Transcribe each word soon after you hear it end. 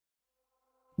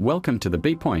Welcome to the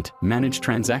BPOINT Manage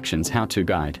Transactions How-To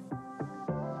Guide.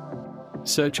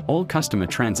 Search all customer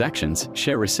transactions,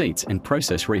 share receipts and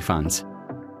process refunds.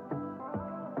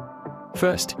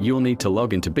 First, you'll need to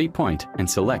log into BPOINT and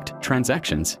select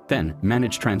Transactions, then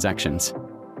Manage Transactions.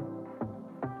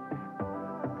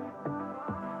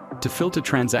 To filter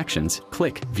transactions,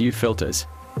 click View Filters.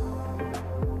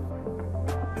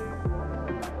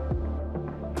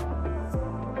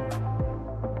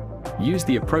 Use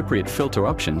the appropriate filter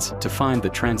options to find the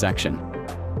transaction.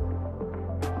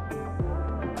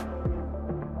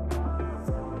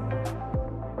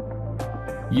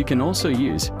 You can also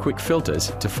use quick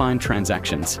filters to find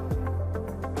transactions.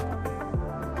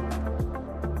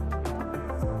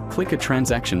 Click a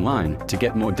transaction line to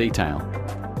get more detail.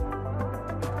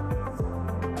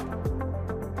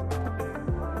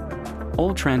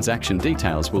 All transaction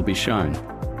details will be shown.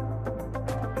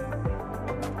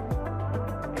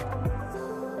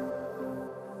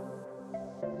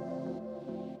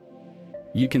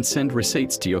 You can send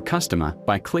receipts to your customer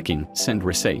by clicking Send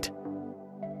Receipt.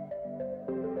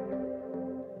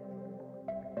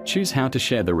 Choose how to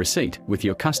share the receipt with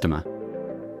your customer.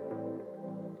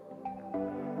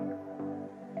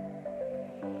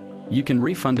 You can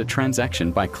refund a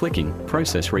transaction by clicking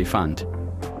Process Refund.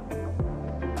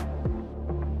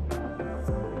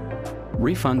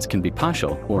 Refunds can be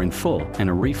partial or in full, and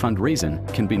a refund reason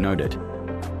can be noted.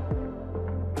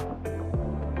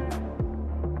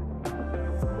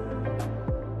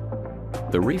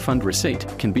 The refund receipt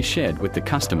can be shared with the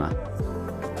customer.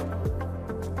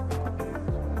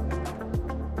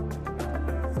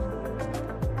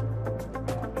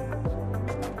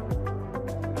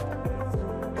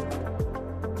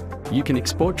 You can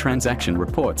export transaction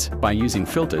reports by using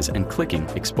filters and clicking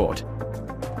Export.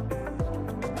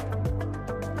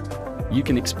 You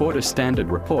can export a standard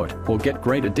report or get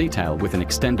greater detail with an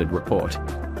extended report.